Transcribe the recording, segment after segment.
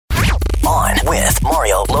On with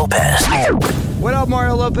Mario Lopez. What up,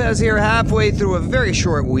 Mario Lopez here, halfway through a very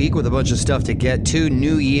short week with a bunch of stuff to get to.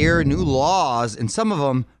 New year, new laws, and some of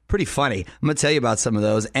them pretty funny. I'm going to tell you about some of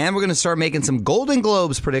those, and we're going to start making some Golden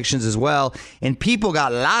Globes predictions as well. And people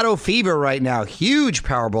got lotto fever right now. Huge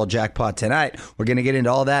Powerball jackpot tonight. We're going to get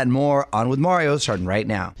into all that and more on with Mario, starting right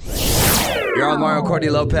now. You're on Mario, Courtney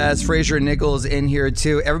Lopez, Fraser Nichols in here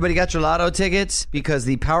too. Everybody got your lotto tickets because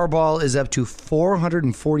the Powerball is up to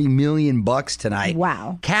 $440 million tonight.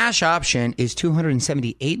 Wow. Cash option is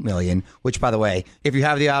 $278 million, which, by the way, if you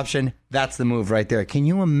have the option, that's the move right there. Can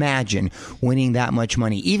you imagine winning that much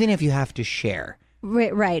money, even if you have to share?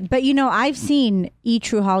 Right. But, you know, I've seen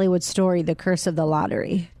True Hollywood Story, The Curse of the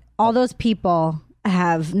Lottery. All those people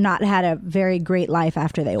have not had a very great life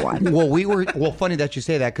after they won. Well, funny that you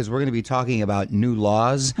say that, because we're going to be talking about new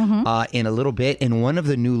laws in a little bit. And one of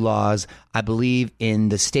the new laws, I believe, in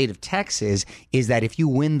the state of Texas is that if you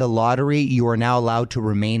win the lottery, you are now allowed to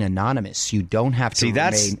remain anonymous. You don't have to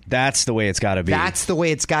remain. That's the way it's got to be. That's the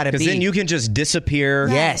way it's got to be. Because then you can just disappear.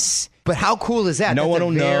 Yes. But how cool is that? No one will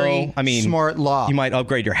know. I mean, smart law. You might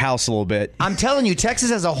upgrade your house a little bit. I'm telling you, Texas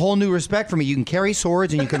has a whole new respect for me. You can carry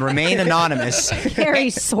swords and you can remain anonymous. Carry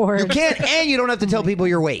swords. You can't, and you don't have to tell people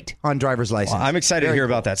your weight on driver's license. Well, I'm excited to hear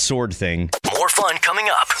about that sword thing. More fun coming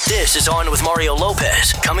up. This is On with Mario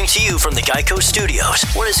Lopez, coming to you from the Geico Studios.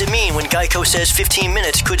 What does it mean when Geico says 15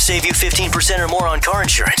 minutes could save you 15% or more on car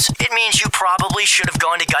insurance? It means you probably should have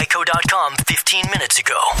gone to geico.com 15 minutes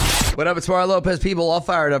ago. What up, it's Mario Lopez. People all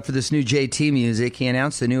fired up for this new JT music. He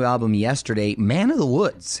announced the new album yesterday, Man of the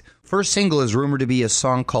Woods. First single is rumored to be a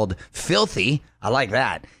song called Filthy. I like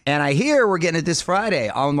that. And I hear we're getting it this Friday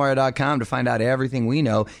on Mario.com to find out everything we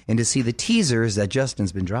know and to see the teasers that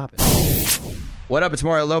Justin's been dropping. What up, it's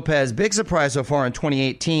Mario Lopez. Big surprise so far in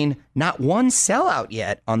 2018. Not one sellout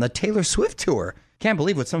yet on the Taylor Swift tour. Can't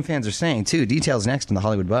believe what some fans are saying, too. Details next in the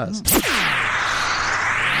Hollywood Buzz.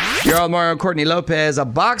 You're on Mario, Courtney Lopez. A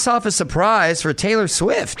box office surprise for Taylor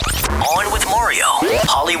Swift. On with Mario,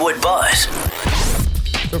 Hollywood Buzz.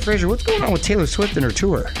 So, Fraser, what's going on with Taylor Swift and her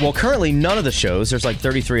tour? Well, currently, none of the shows, there's like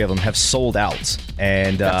 33 of them, have sold out.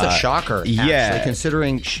 And that's a shocker, actually,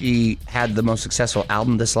 considering she had the most successful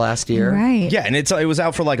album this last year. Right. Yeah, and it was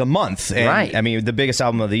out for like a month. And, right. I mean, the biggest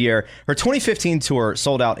album of the year. Her 2015 tour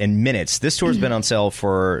sold out in minutes. This tour's been on sale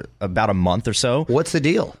for about a month or so. What's the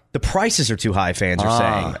deal? The prices are too high, fans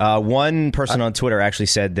are saying. One person on Twitter actually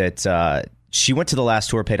said that she went to the last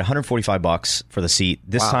tour, paid $145 for the seat.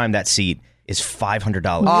 This time, that seat is $500.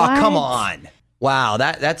 Oh, come on. Wow,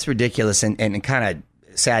 that's ridiculous and kind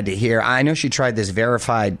of sad to hear. I know she tried this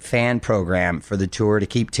verified fan program for the tour to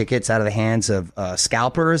keep tickets out of the hands of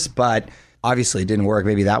scalpers, but obviously it didn't work.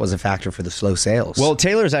 Maybe that was a factor for the slow sales. Well,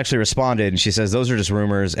 Taylor's actually responded, and she says those are just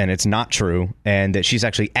rumors, and it's not true, and that she's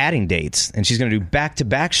actually adding dates, and she's going to do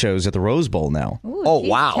back-to-back shows at the Rose Bowl now. Ooh, oh,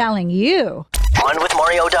 wow. Telling you.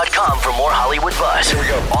 OnWithMario.com for more Hollywood Buzz. Here we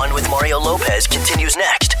go. On with Mario Lopez continues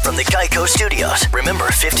next from the Geico Studios. Remember,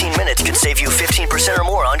 15 minutes could save you 15% or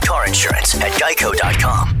more on car insurance at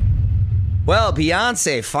geico.com. Well,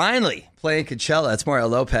 Beyonce finally playing Coachella. It's Mario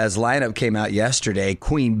Lopez. Lineup came out yesterday.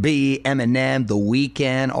 Queen Bee, Eminem, The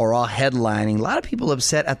Weeknd are all headlining. A lot of people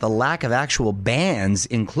upset at the lack of actual bands,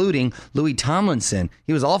 including Louis Tomlinson.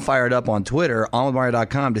 He was all fired up on Twitter,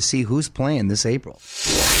 onwithmario.com, to see who's playing this April.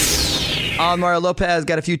 Mario Lopez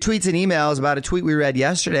got a few tweets and emails about a tweet we read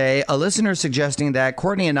yesterday. A listener suggesting that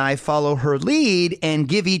Courtney and I follow her lead and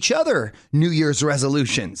give each other New Year's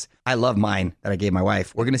resolutions. I love mine that I gave my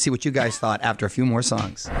wife. We're going to see what you guys thought after a few more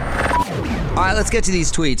songs. All right, let's get to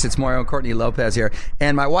these tweets. It's Mario and Courtney Lopez here.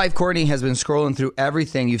 And my wife, Courtney, has been scrolling through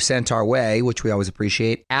everything you've sent our way, which we always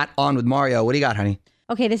appreciate. At On With Mario. What do you got, honey?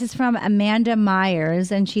 Okay, this is from Amanda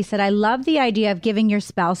Myers, and she said, I love the idea of giving your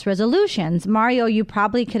spouse resolutions. Mario, you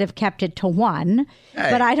probably could have kept it to one,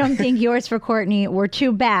 but I don't think yours for Courtney were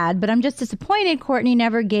too bad. But I'm just disappointed Courtney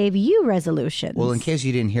never gave you resolutions. Well, in case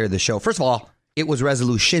you didn't hear the show, first of all, it was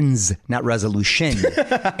resolutions, not resolution.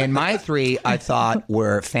 And my three, I thought,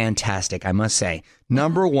 were fantastic, I must say.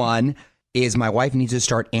 Number one is my wife needs to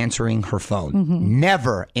start answering her phone. Mm-hmm.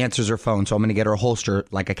 Never answers her phone, so I'm going to get her a holster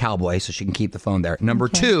like a cowboy so she can keep the phone there. Number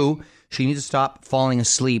two, she needs to stop falling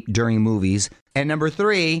asleep during movies. And number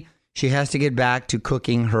three, she has to get back to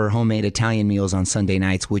cooking her homemade Italian meals on Sunday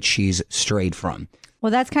nights, which she's strayed from.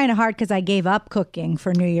 Well, that's kind of hard because I gave up cooking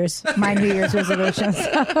for my New Year's resolutions.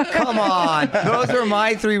 Come on. Those are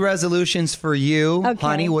my three resolutions for you. Okay.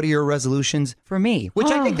 Honey, what are your resolutions for me? Which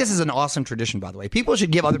I think this is an awesome tradition, by the way. People should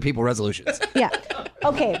give other people resolutions. Yeah.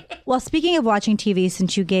 Okay. Well, speaking of watching TV,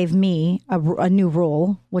 since you gave me a new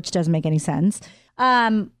rule, which doesn't make any sense,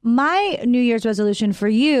 My New Year's resolution for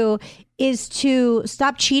you is to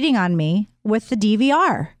stop cheating on me with the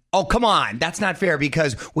DVR. Oh, come on. That's not fair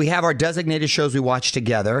because we have our designated shows we watch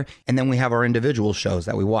together, and then we have our individual shows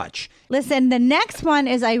that we watch. Listen, the next one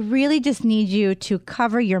is I really just need you to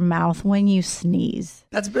cover your mouth when you sneeze.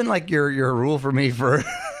 That's been like your rule for me for...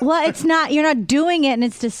 Well, it's not. You're not doing it, and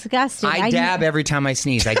it's disgusting. I dab every time I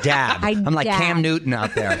sneeze. I dab. I'm like Cam Newton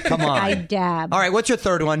out there. Come on. I dab. All right, what's your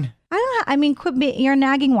third one? Quit you're a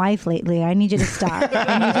nagging wife lately. I need you to stop.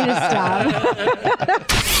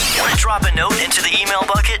 Want to drop a note into the email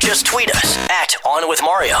bucket? Just tweet us at On With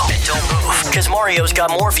Mario. And don't move, because Mario's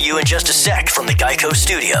got more for you in just a sec from the Geico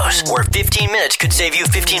Studios, where 15 minutes could save you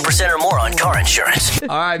 15% or more on car insurance. All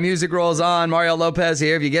right, music rolls on. Mario Lopez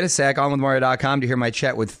here. If you get a sec, onwithmario.com to hear my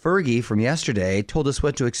chat with Fergie from yesterday. Told us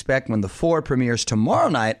what to expect when The Four premieres tomorrow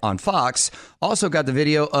night on Fox. Also got the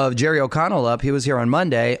video of Jerry O'Connell up. He was here on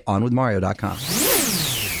Monday, onwithmario.com.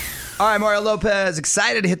 All right, Mario Lopez,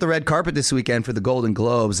 excited to hit the red carpet this weekend for the Golden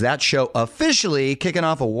Globes. That show officially kicking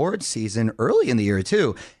off awards season early in the year,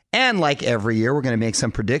 too. And like every year, we're going to make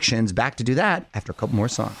some predictions. Back to do that after a couple more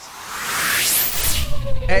songs.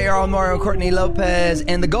 Hey, you're on Mario Courtney Lopez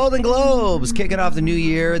and the Golden Globes kicking off the new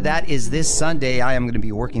year. That is this Sunday. I am going to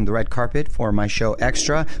be working the red carpet for my show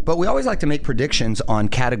Extra, but we always like to make predictions on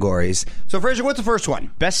categories. So, Fraser, what's the first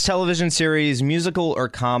one? Best television series, musical or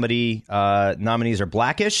comedy. Nominees are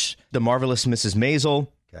Blackish, The Marvelous Mrs. Maisel,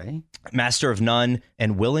 Okay. Master of None,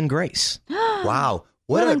 and Will and Grace. Wow.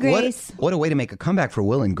 Will and Grace. What a way to make a comeback for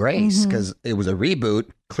Will and Grace, because it was a reboot.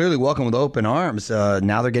 Clearly welcome with open arms.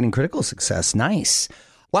 Now they're getting critical success. Nice.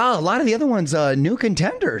 Wow, a lot of the other ones, new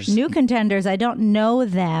contenders. New contenders. I don't know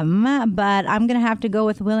them, but I'm going to have to go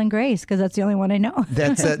with Will and Grace because that's the only one I know.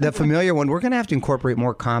 That's the familiar one. We're going to have to incorporate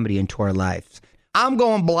more comedy into our lives. I'm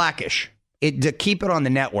going Blackish to keep it on the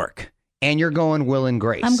network. And you're going Will and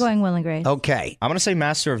Grace. I'm going Will and Grace. Okay. I'm going to say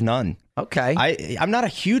Master of None. Okay. I'm not a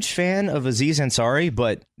huge fan of Aziz Ansari,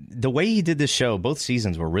 but the way he did this show, both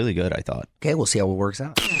seasons were really good, I thought. Okay, we'll see how it works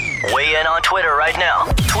out. Weigh in on Twitter right now.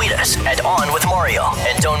 Tweet us at On With Mario.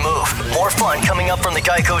 And don't move. More fun coming up from the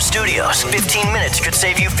Geico Studios. 15 minutes could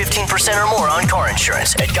save you 15% or more on car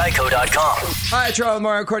insurance at geico.com. Hi, it's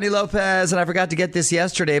Mario Courtney Lopez, and I forgot to get this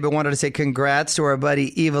yesterday, but wanted to say congrats to our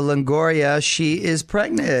buddy Eva Longoria. She is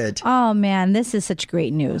pregnant. Oh, man, this is such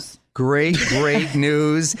great news. Great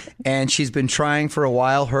news. And she's been trying for a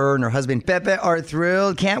while. Her and her husband Pepe are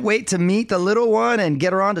thrilled. Can't wait to meet the little one and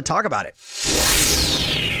get her on to talk about it.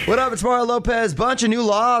 What up? It's Mario Lopez. Bunch of new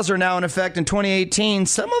laws are now in effect in 2018.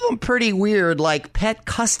 Some of them pretty weird, like pet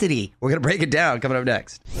custody. We're going to break it down coming up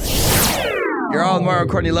next. You're all with Mario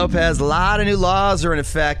Courtney Lopez. A lot of new laws are in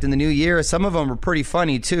effect in the new year. Some of them are pretty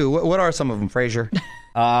funny, too. What are some of them, Fraser?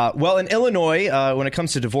 Well, in Illinois, when it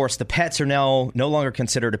comes to divorce, the pets are now no longer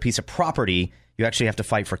considered a piece of property. You actually have to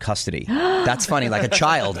fight for custody. That's funny, like a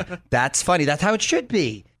child. That's funny. That's how it should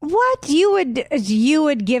be. What? You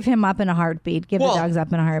would give him up in a heartbeat, give the dogs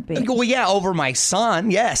up in a heartbeat. Well, yeah, over my son,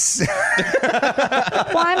 yes.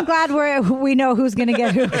 Well, I'm glad we know who's going to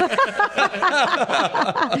get who.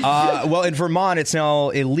 Well, in Vermont, it's now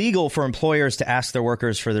illegal for employers to ask their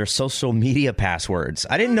workers for their social media passwords.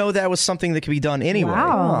 I didn't know that was something that could be done anyway.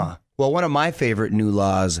 Wow. Well, one of my favorite new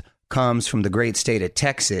laws comes from the great state of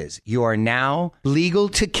Texas. You are now legal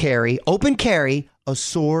to open carry, a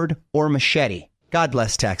sword or machete. God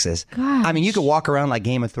bless Texas. Gosh. I mean, you could walk around like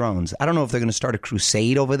Game of Thrones. I don't know if they're going to start a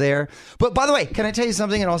crusade over there. But by the way, can I tell you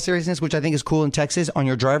something in all seriousness, which I think is cool in Texas? On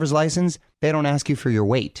your driver's license, they don't ask you for your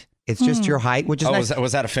weight. It's just your height, which is nice.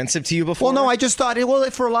 Was that offensive to you before? Well, no, I just thought,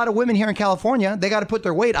 for a lot of women here in California, they got to put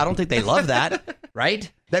their weight. I don't think they love that, right?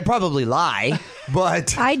 They probably lie,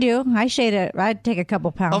 but... I do. I shade it. I'd take a couple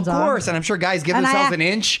pounds off. Of course, and I'm sure guys give themselves an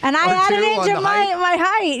inch and I add an inch of my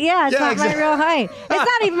height. Yeah, it's not my real height. It's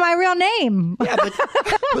not even my real name. Yeah, but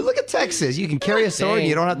look at Texas. You can carry a sword and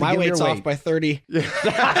you don't have to give your weight. My weight's off by 30.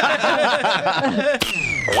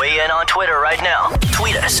 Weigh in on Twitter right now.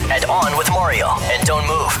 Tweet us at On With Mario. And don't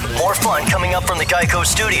move. More fun coming up from the Geico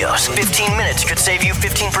Studios. 15 minutes could save you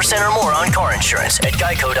 15% or more on car insurance at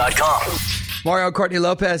geico.com. Mario Courtney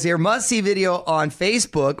Lopez here. Must-see video on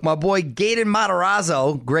Facebook. My boy Gaten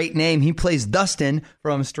Matarazzo, great name. He plays Dustin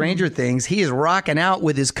from Stranger Things. He is rocking out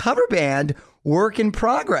with his cover band, Work in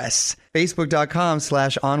Progress.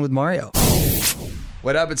 Facebook.com/OnWithMario.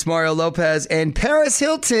 What up? It's Mario Lopez, and Paris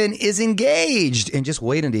Hilton is engaged. And just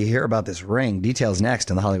waiting to hear about this ring. Details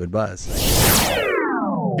next on the Hollywood Buzz.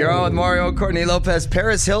 You're on with Mario Courtney Lopez.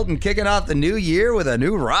 Paris Hilton kicking off the new year with a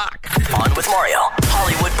new rock. On with Mario,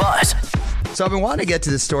 Hollywood Buzz. So I've been wanting to get to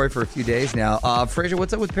this story for a few days now. Fraser,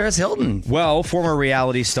 what's up with Paris Hilton? Well, former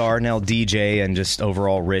reality star, now DJ, and just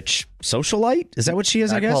overall rich socialite. Is that what she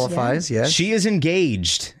is, I guess? Qualifies, yes. She is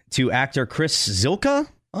engaged to actor Chris Zylka.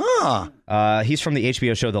 He's from the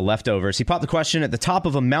HBO show The Leftovers. He popped the question at the top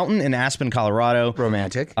of a mountain in Aspen, Colorado.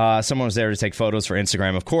 Romantic. Someone was there to take photos for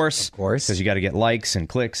Instagram, of course. Of course. Because you got to get likes and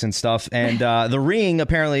clicks and stuff. And the ring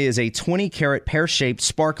apparently is a 20-carat pear-shaped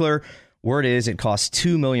sparkler. Word is it costs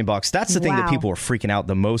 $2 million. That's the thing that people are freaking out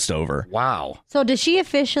the most over. Wow. So does she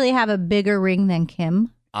officially have a bigger ring than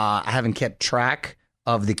Kim? I haven't kept track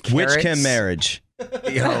of the carats. Which Kim marriage?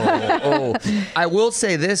 I will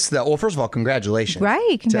say this, though. Well, first of all, congratulations.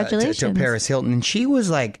 Right, congratulations. To Paris Hilton. And she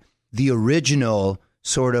was like the original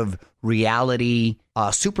sort of reality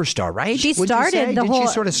superstar, right? She started the whole... Did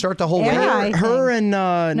she sort of start the whole era, way? Her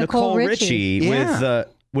and Nicole Richie Yeah.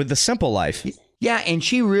 with The Simple Life. Yeah, and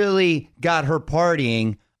she really got her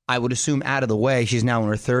partying, I would assume, out of the way. She's now in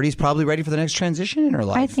her 30s, probably ready for the next transition in her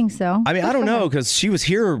life. I think so. I mean, I don't know, because she was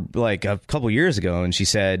here like a couple years ago, and she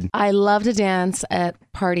said... I love to dance at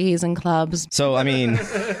parties and clubs. So, I mean,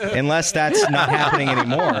 unless that's not happening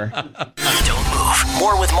anymore... Don't move.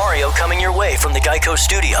 More with Mario coming your way from the Geico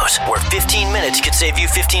Studios, where 15 minutes could save you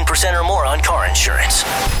 15% or more on car insurance.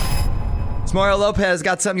 It's Mario Lopez.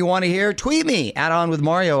 Got something you want to hear? Tweet me at On With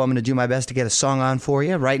Mario. I'm going to do my best to get a song on for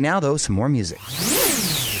you. Right now, though, some more music.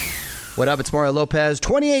 What up? It's Mario Lopez.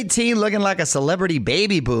 2018 looking like a celebrity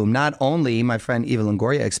baby boom. Not only my friend Eva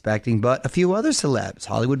Longoria expecting, but a few other celebs.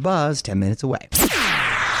 Hollywood Buzz, 10 minutes away.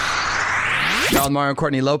 Y'all, Mario and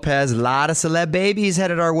Courtney Lopez. A lot of celeb babies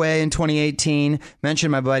headed our way in 2018. Mentioned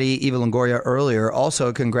my buddy Eva Longoria earlier.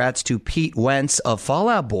 Also, congrats to Pete Wentz of Fall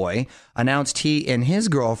Out Boy. Announced he and his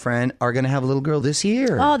girlfriend are going to have a little girl this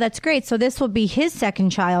year. Oh, that's great. So this will be his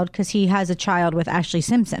second child because he has a child with Ashley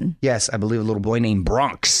Simpson. Yes, I believe a little boy named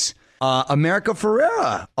Bronx. America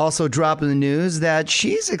Ferrera also dropping the news that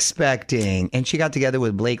she's expecting. And she got together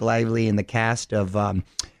with Blake Lively and the cast of...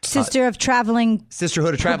 Sisterhood of Traveling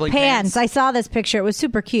Pants. I saw this picture. It was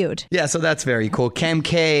super cute. Yeah, so that's very cool. Kim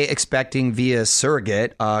K expecting via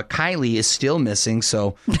surrogate. Kylie is still missing,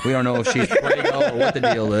 so we don't know if she's pregnant or what the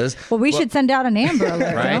deal is. Well, we should send out an Amber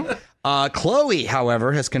Alert. Right? Chloe,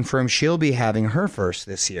 however, has confirmed she'll be having her first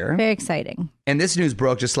this year. Very exciting. And this news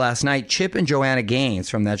broke just last night. Chip and Joanna Gaines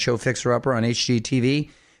from that show Fixer Upper on HGTV.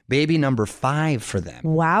 Baby number 5 for them.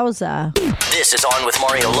 Wowza. This is On with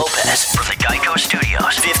Mario Lopez from the Geico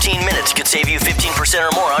Studios. 15 minutes could save you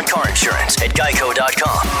 15% or more on car insurance at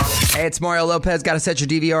geico.com. Hey, it's Mario Lopez. Got to set your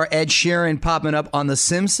DVR. Ed Sheeran popping up on The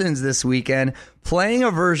Simpsons this weekend, playing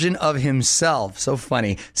a version of himself. So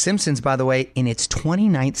funny. Simpsons, by the way, in its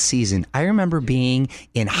 29th season. I remember being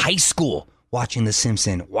in high school watching The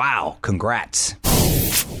Simpsons. Wow. Congrats.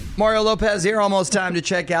 Mario Lopez here, almost time to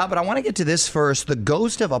check out, but I want to get to this first. The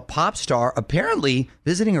ghost of a pop star apparently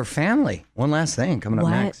visiting her family. One last thing coming up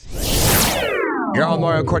next. You're on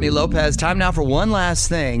Mario and Courtney Lopez. Time now for one last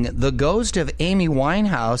thing. The ghost of Amy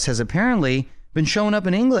Winehouse has apparently been showing up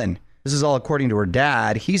in England. This is all according to her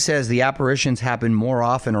dad. He says the apparitions happen more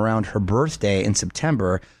often around her birthday in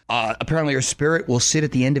September. Apparently her spirit will sit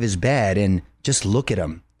at the end of his bed and just look at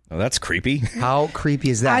him. Oh, that's creepy. How creepy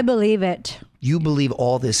is that? I believe it. You believe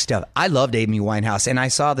all this stuff. I loved Amy Winehouse, and I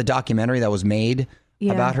saw the documentary that was made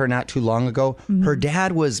about her not too long ago. Mm-hmm. Her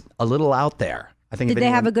dad was a little out there. I think. Did they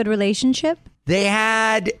have a good relationship? They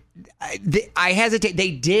had. I hesitate.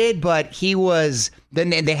 They did, but he was. Then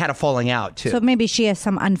they had a falling out too. So maybe she has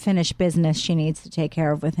some unfinished business she needs to take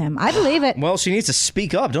care of with him. I believe it. Well, she needs to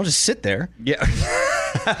speak up. Don't just sit there. Yeah.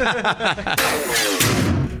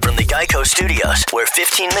 From the Geico Studios, where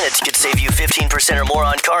 15 minutes could save you 15% or more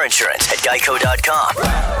on car insurance at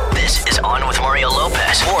geico.com. This is On with Mario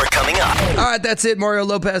Lopez. More coming up. All right, that's it. Mario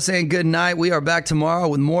Lopez saying good night. We are back tomorrow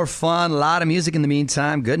with more fun, a lot of music in the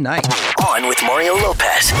meantime. Good night. On with Mario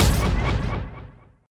Lopez.